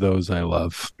with those I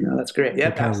love. No, that's great.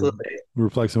 Yeah, absolutely.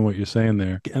 Reflects on what you're saying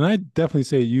there. And I definitely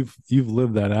say you've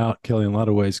lived that out, Kelly, in a lot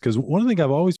of ways. Because one thing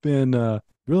I've always been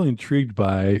really intrigued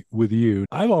by with you,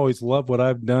 I've always loved what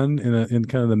I've done in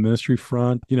kind of the ministry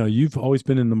front. You know, you've always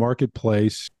been in the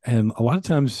marketplace, and a lot of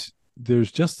times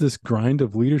there's just this grind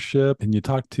of leadership, and you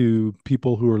talk to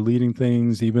people who are leading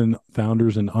things, even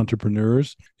founders and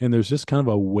entrepreneurs, and there's just kind of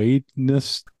a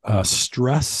weightness,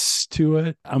 stress to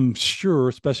it. I'm sure,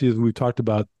 especially as we talked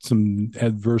about some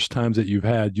adverse times that you've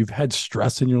had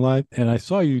stress in your life, and I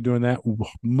saw you doing that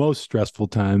most stressful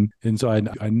time, and so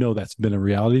I know that's been a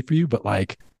reality for you, but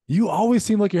like, you always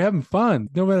seem like you're having fun,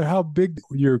 no matter how big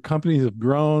your companies have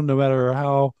grown, no matter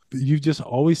how, you just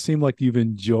always seem like you've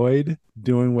enjoyed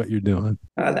doing what you're doing.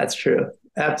 That's true.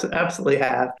 Absolutely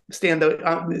have. Stan,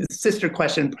 the sister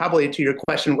question, probably to your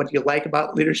question, what do you like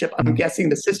about leadership? I'm guessing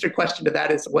the sister question to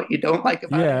that is what you don't like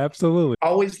about it. Yeah, absolutely.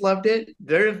 Always loved it.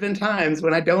 There have been times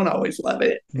when I don't always love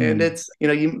it. And it's,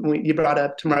 you brought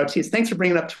up Tomorrow Teas. Thanks for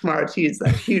bringing up Tomorrow Teas,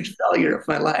 that huge failure of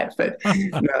my life. But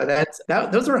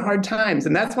those were hard times.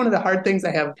 And that's one of the hard things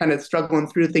I have kind of struggling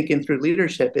through, thinking through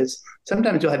leadership is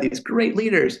sometimes you'll have these great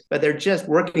leaders, but they're just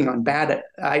working on bad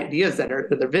ideas their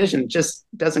vision just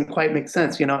doesn't quite make sense.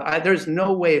 There's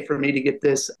no way for me to get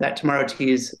that Tomorrow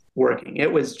Teas working.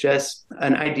 It was just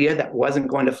an idea that wasn't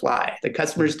going to fly. The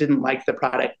customers didn't like the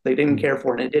product. They didn't care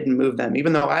for it. And it didn't move them.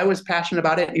 Even though I was passionate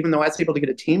about it, even though I was able to get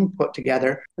a team put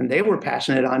together and they were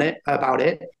passionate about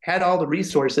it, had all the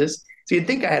resources. So you'd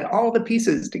think I had all the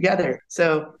pieces together.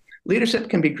 So leadership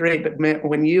can be great, but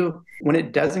when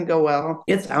it doesn't go well,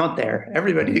 it's out there.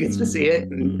 Everybody gets to see it.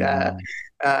 And,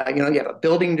 you have a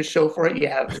building to show for it. You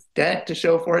have debt to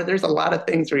show for it. There's a lot of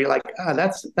things where you're like,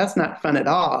 that's not fun at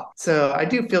all. So I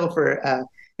do feel for,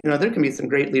 there can be some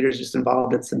great leaders just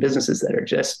involved in some businesses that are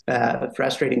just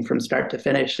frustrating from start to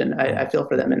finish. And I feel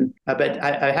for them. But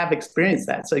I have experienced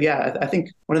that. So yeah, I think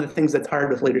one of the things that's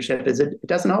hard with leadership is it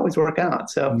doesn't always work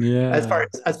out. So as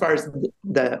far as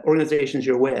the organizations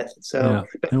you're with. So,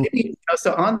 but maybe,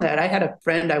 so on that, I had a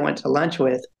friend I went to lunch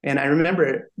with, and I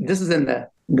remember this is in the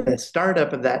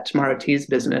startup of that Tomorrow Teas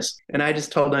business. And I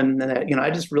just told him that, I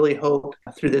just really hope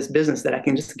through this business that I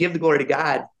can just give the glory to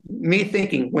God. Me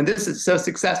thinking, when this is so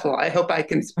successful, I hope I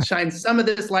can shine some of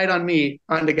this light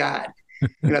onto God.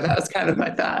 That was kind of my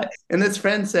thought. And this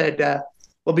friend said,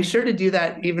 well, be sure to do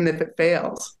that even if it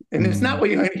fails. And it's not what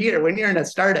you want to hear. When you're in a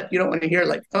startup, you don't want to hear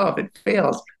like, oh, if it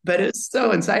fails. But it's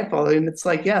so insightful. And it's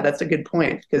like, yeah, that's a good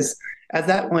point. Because as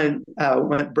that one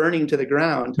went burning to the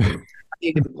ground,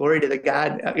 you give glory to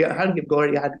God, how to give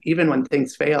glory to God even when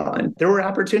things fail. And there were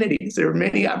opportunities. There were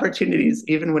many opportunities,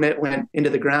 even when it went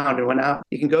into the ground and went out.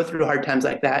 You can go through hard times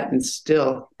like that and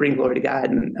still bring glory to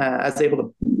God. And I was able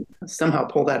to somehow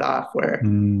pull that off where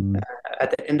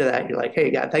at the end of that, you're like, hey,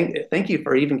 God, thank you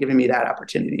for even giving me that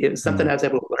opportunity. It was something I was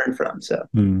able to learn from. So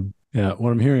Yeah,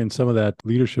 what I'm hearing, some of that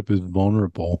leadership is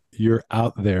vulnerable. You're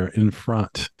out there in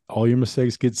front. All your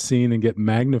mistakes get seen and get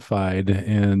magnified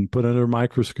and put under a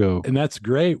microscope. And that's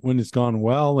great when it's gone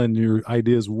well and your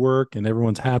ideas work and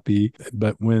everyone's happy.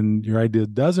 But when your idea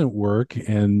doesn't work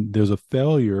and there's a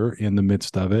failure in the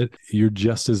midst of it, you're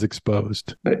just as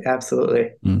exposed.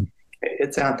 Absolutely.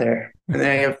 It's out there. And then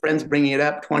I have friends bringing it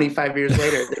up 25 years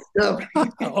later. They're still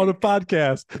on a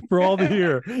podcast for all to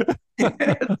hear.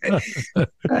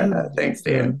 Thanks,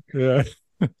 Dan. Yeah.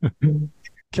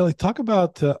 Kelly, talk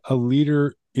about a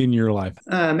leader in your life.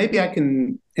 Maybe I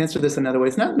can answer this another way.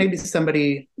 It's not maybe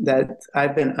somebody that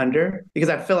I've been under, because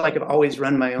I feel like I've always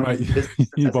run my own business.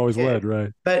 You've always led,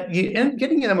 right? But you end up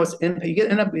getting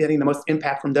the most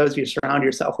impact from those you surround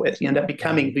yourself with. You end up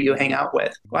becoming who you hang out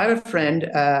with. Well, I have a friend,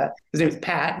 his name is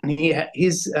Pat, and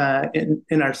he's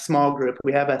in our small group.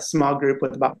 We have a small group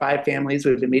with about 5 families.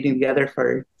 We've been meeting together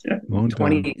for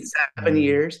 27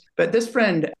 years. But this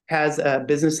friend has a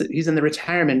business. He's in the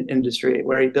retirement industry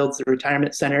where he builds the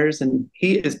retirement centers, and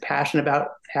he is passionate about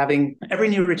having every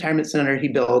new retirement center he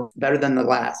builds better than the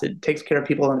last. It takes care of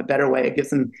people in a better way. It gives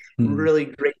them really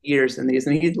great years in these.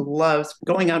 And he loves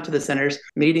going out to the centers,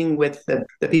 meeting with the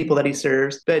people that he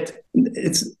serves. But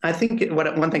I think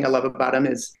one thing I love about him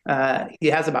is he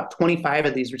has about 25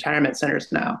 of these retirement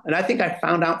centers now. And I think I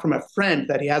found out from a friend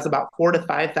that he has about 4,000 to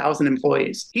 5,000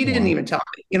 employees. He didn't even tell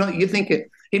me. You think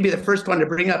he'd be the first one to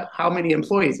bring up how many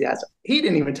employees he has. He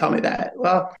didn't even tell me that.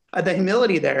 Well, the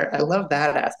humility there, I love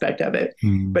that aspect of it.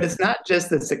 But it's not just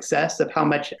the success of how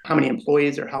many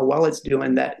employees or how well it's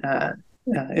doing that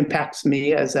impacts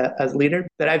me as a leader.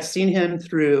 That I've seen him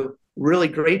through really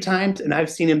great times, and I've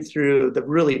seen him through the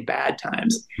really bad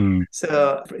times.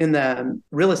 So in the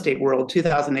real estate world,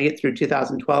 2008 through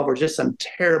 2012 were just some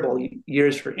terrible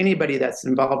years for anybody that's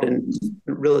involved in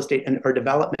real estate or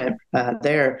development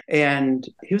there. And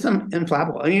he was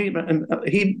inflammable. I mean,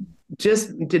 he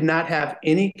just did not have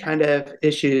any kind of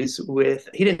issues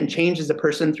he didn't change as a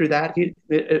person through that.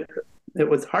 It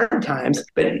was hard times,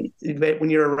 but when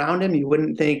you're around him, you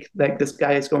wouldn't think like this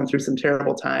guy is going through some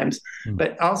terrible times.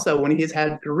 But also when he's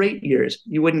had great years,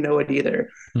 you wouldn't know it either.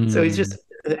 So he's just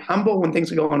humble when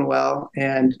things are going well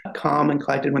and calm and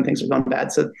collected when things are going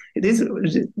bad. So he's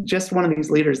just one of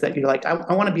these leaders that you're like,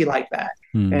 I want to be like that.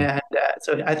 And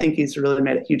so I think he's really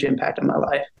made a huge impact on my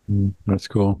life. That's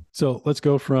cool. So let's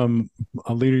go from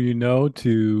a leader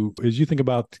to, as you think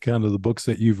about kind of the books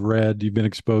that you've read, you've been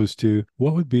exposed to,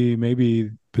 what would be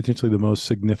maybe potentially the most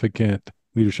significant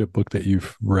leadership book that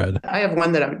you've read? I have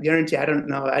one that I'm guarantee. I don't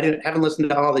know. Haven't listened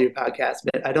to all of your podcasts,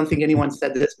 but I don't think anyone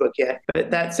said this book yet.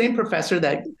 But that same professor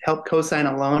that helped co-sign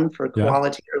a loan for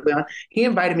quality early on, he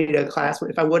invited me to a class.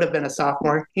 If I would have been a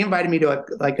sophomore, he invited me to a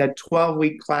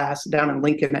 12-week class down in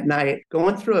Lincoln at night,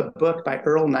 going through a book by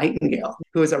Earl Nightingale,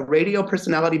 who was a radio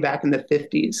personality back in the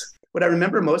 50s. What I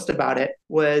remember most about it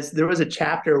was there was a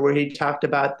chapter where he talked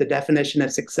about the definition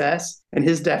of success, and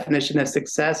his definition of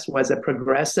success was a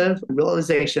progressive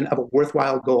realization of a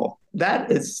worthwhile goal.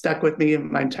 That has stuck with me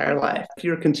my entire life. If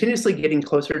you're continuously getting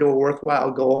closer to a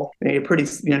worthwhile goal and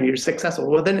you're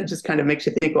successful, well, then it just kind of makes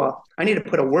you think, well, I need to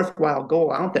put a worthwhile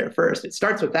goal out there first. It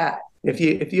starts with that. If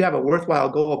you have a worthwhile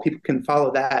goal, people can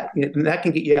follow that. That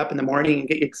can get you up in the morning and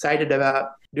get you excited about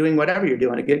doing whatever you're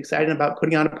doing. Get excited about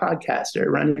putting on a podcast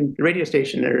or running a radio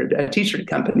station or a t-shirt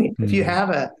company. If you have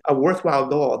a worthwhile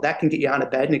goal, that can get you out of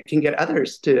bed and it can get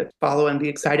others to follow and be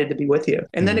excited to be with you.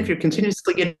 And then if you're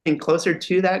continuously getting closer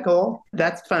to that goal,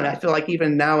 that's fun. I feel like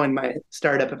even now in my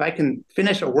startup, if I can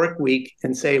finish a work week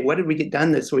and say, what did we get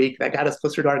done this week that got us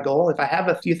closer to our goal? If I have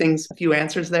a few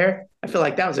answers there, I feel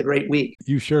like that was a great week.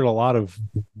 You shared a lot of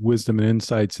wisdom and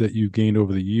insights that you've gained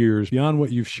over the years. Beyond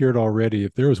what you've shared already,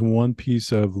 if there was one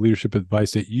piece of leadership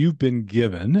advice that you've been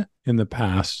given in the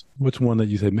past, what's one that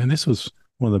you say, man, this was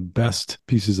one of the best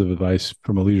pieces of advice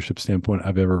from a leadership standpoint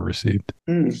I've ever received?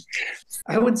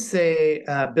 I would say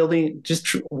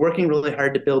working really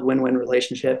hard to build win-win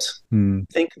relationships. I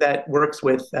think that works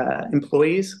with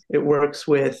employees. It works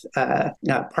with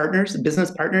partners, business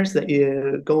partners that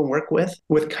you go and work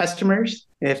with customers.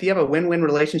 If you have a win-win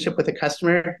relationship with a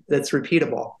customer, that's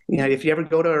repeatable. If you ever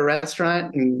go to a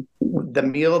restaurant and the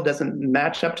meal doesn't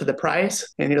match up to the price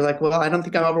and you're like, well, I don't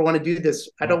think I'll ever want to do this.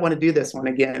 I don't want to do this one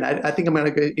again. I think I'm going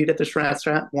to go eat at this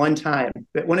restaurant one time.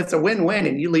 But when it's a win-win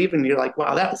and you leave and you're like,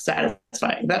 wow, that was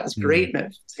satisfying. That was great. And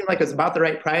it seemed like it was about the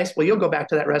right price. Well, you'll go back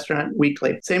to that restaurant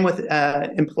weekly. Same with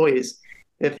employees.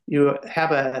 If you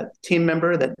have a team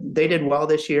member that they did well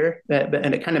this year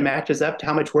and it kind of matches up to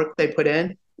how much work they put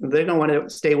in, they're going to want to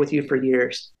stay with you for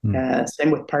years.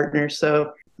 Same with partners.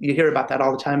 So you hear about that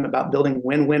all the time about building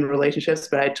win-win relationships,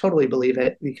 but I totally believe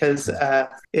it because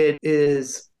it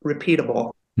is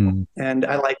repeatable. And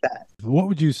I like that. What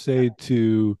would you say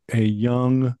to a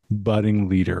young budding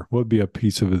leader? What would be a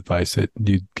piece of advice that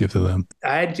you'd give to them?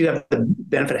 I do have the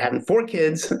benefit of having 4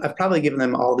 kids. I've probably given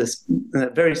them all this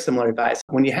very similar advice.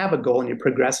 When you have a goal and you're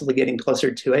progressively getting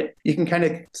closer to it, you can kind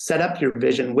of set up your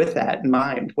vision with that in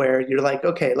mind, where you're like,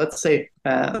 okay, let's say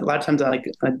a lot of times I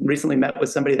recently met with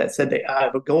somebody that said they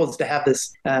have a goal is to have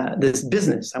this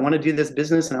business. I want to do this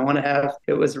business, and I want to have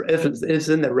it was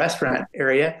in the restaurant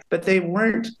area, but they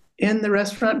weren't in the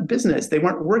restaurant business. They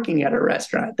weren't working at a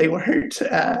restaurant. They weren't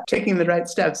taking the right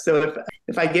steps. So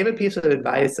if I gave a piece of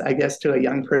advice, I guess, to a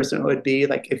young person, it would be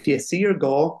like, if you see your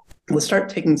goal, let's start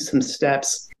taking some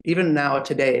steps. Even now,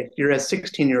 today, if you're a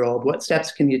 16-year-old, what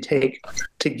steps can you take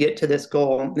to get to this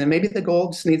goal? And maybe the goal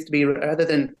just needs to be, rather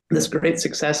than this great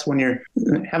success when you're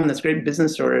having this great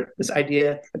business or this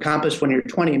idea accomplished when you're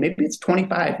 20, maybe it's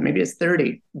 25, maybe it's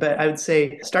 30. But I would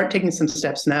say start taking some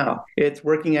steps now. It's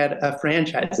working at a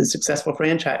franchise, a successful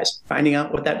franchise, finding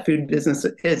out what that food business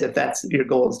is, if that's your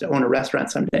goal is to own a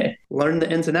restaurant someday. Learn the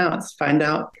ins and outs, find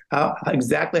out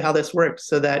exactly how this works,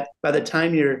 so that by the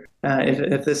time you're,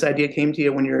 if this idea came to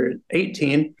you when you're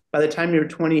 18, by the time you're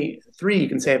 23, you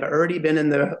can say, I've already been in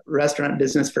the restaurant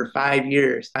business for 5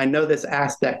 years. I know this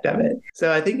aspect of it.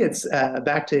 So I think it's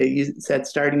back to, you said,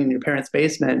 starting in your parents'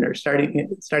 basement or starting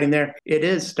there. It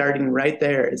is starting right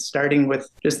there. It's starting with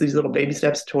just these little baby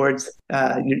steps towards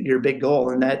your big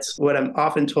goal. And that's what I'm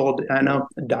often told. I know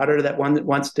a daughter that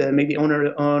wants to maybe own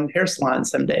her own hair salon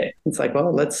someday. It's like,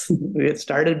 well, let's get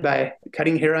started by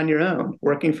cutting hair on your own,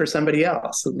 working for somebody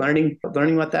else, learning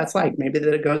what that's like. Maybe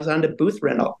that it goes on to booth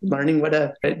rental, learning what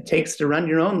it takes to run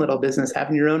your own little business,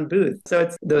 having your own booth. So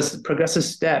it's those progressive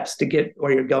steps to get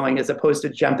where you're going, as opposed to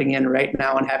jumping in right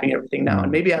now and having everything now.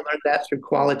 And maybe I learned that through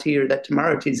Quality, or that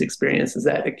Tomorrow Tea's experience, is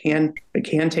that it can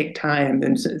take time.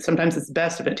 And sometimes it's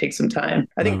best if it takes some time.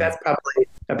 I think that's probably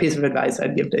a piece of advice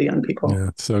I'd give to young people. Yeah,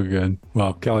 it's so good.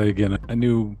 Well, Kelly, again, I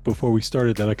knew before we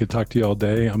started that I could talk to you all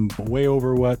day. I'm way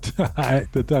over what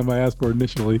the time I asked for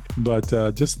initially, but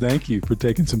just thank you for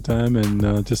taking some time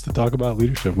and just to talk about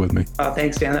leadership with me.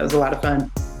 Thanks, Dan. That was a lot of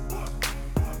fun.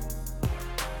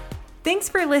 Thanks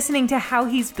for listening to How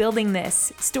He's Building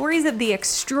This, stories of the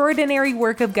extraordinary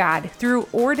work of God through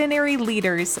ordinary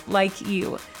leaders like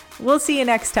you. We'll see you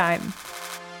next time.